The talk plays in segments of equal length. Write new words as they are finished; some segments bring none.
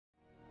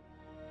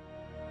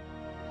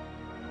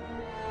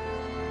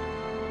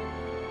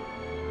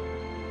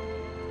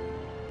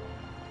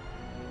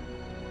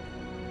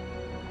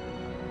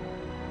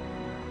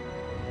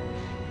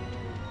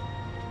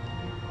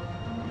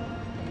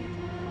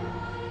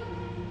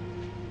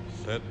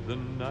Said the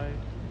night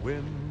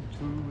wind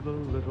to the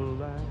little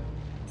lamb,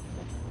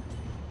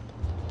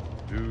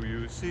 do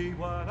you see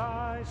what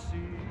I see?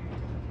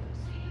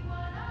 See what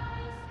I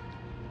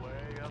see?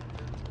 Way up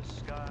in the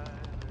sky.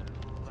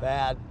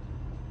 Bad.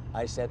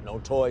 I said no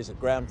toys at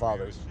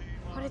grandfather's.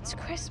 But it's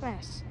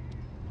Christmas.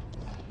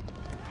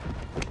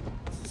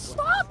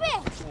 Stop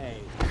it! Hey.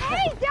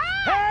 Hey,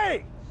 Dad!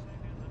 Hey!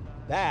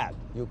 Dad,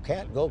 you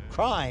can't go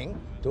crying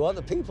to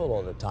other people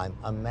all the time.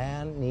 A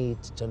man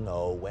needs to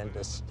know when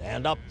to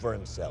stand up for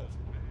himself.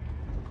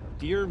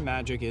 Dear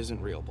magic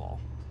isn't real, Ball.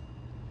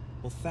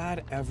 Will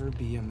Thad ever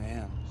be a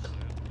man?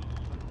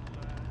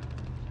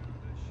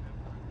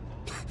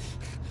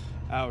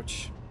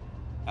 Ouch.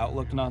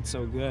 Outlook not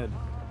so good.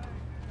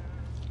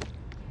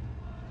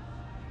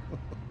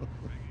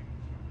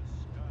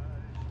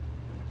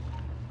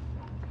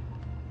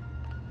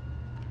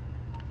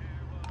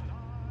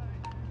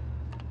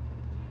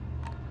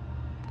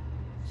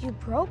 You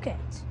broke it.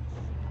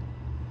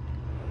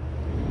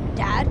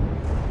 Dad?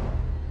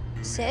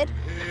 Sid?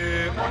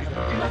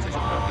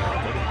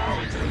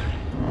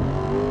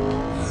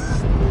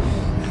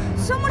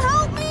 Someone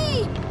help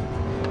me!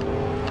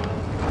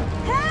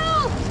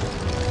 Help!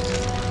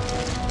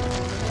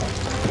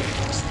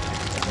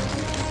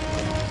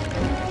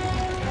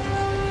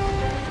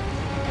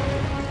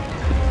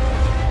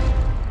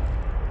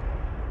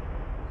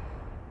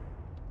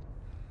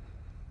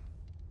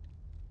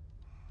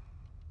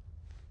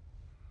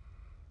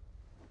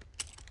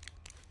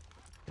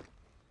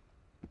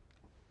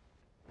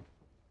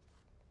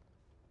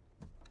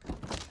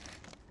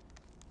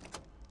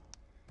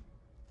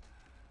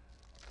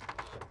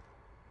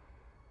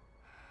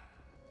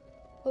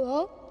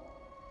 Hello?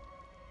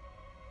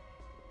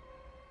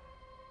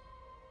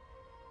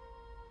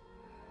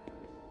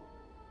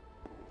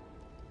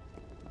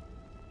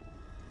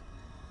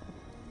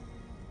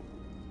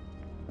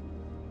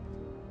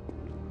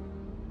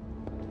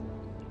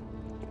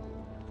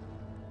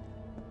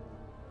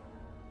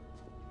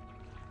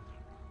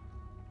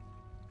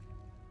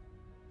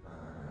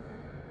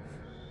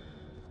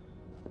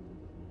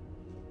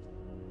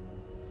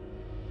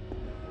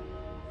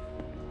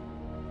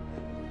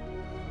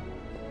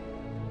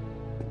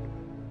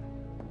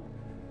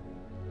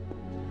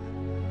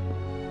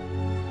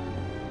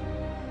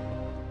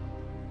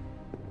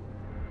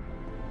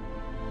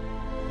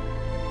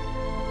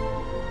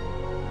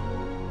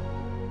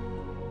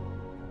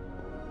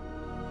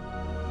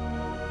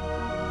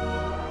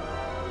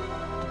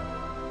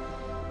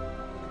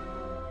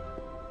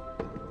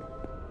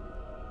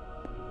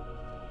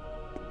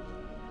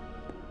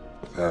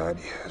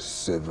 Thaddeus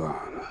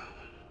Savannah.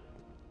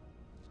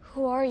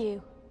 Who are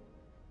you?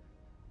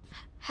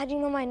 How do you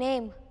know my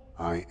name?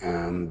 I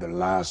am the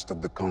last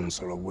of the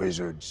Council of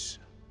Wizards,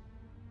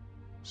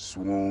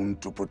 sworn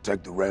to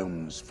protect the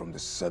realms from the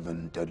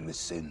 7 deadly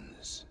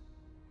sins.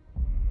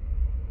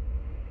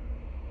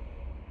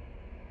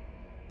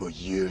 But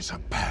years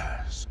have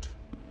passed,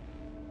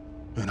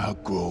 and I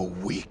grow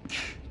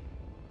weak.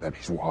 That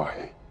is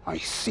why I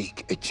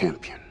seek a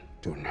champion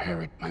to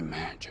inherit my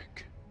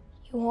magic.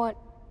 You want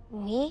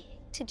me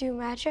to do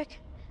magic?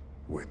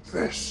 With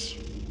this,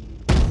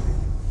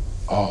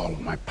 all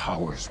my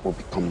powers will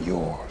become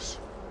yours.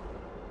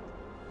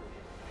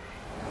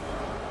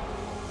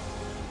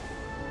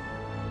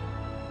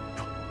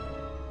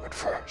 But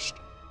first,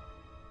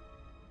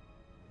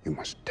 you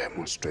must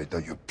demonstrate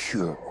that you're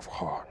pure of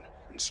heart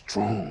and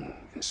strong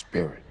in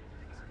spirit.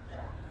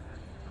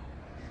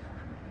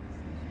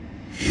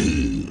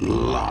 He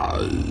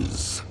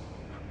lies.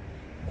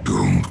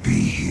 Don't be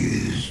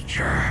his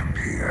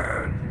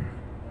champion.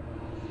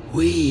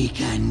 We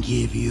can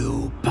give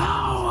you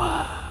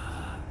power.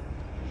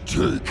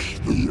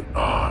 Take the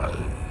eye.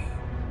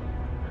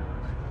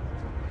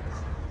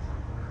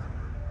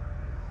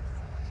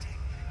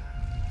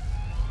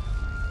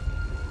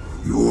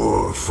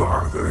 Your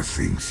father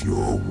thinks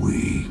you're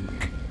weak.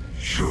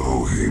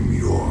 Show him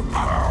your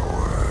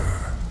power.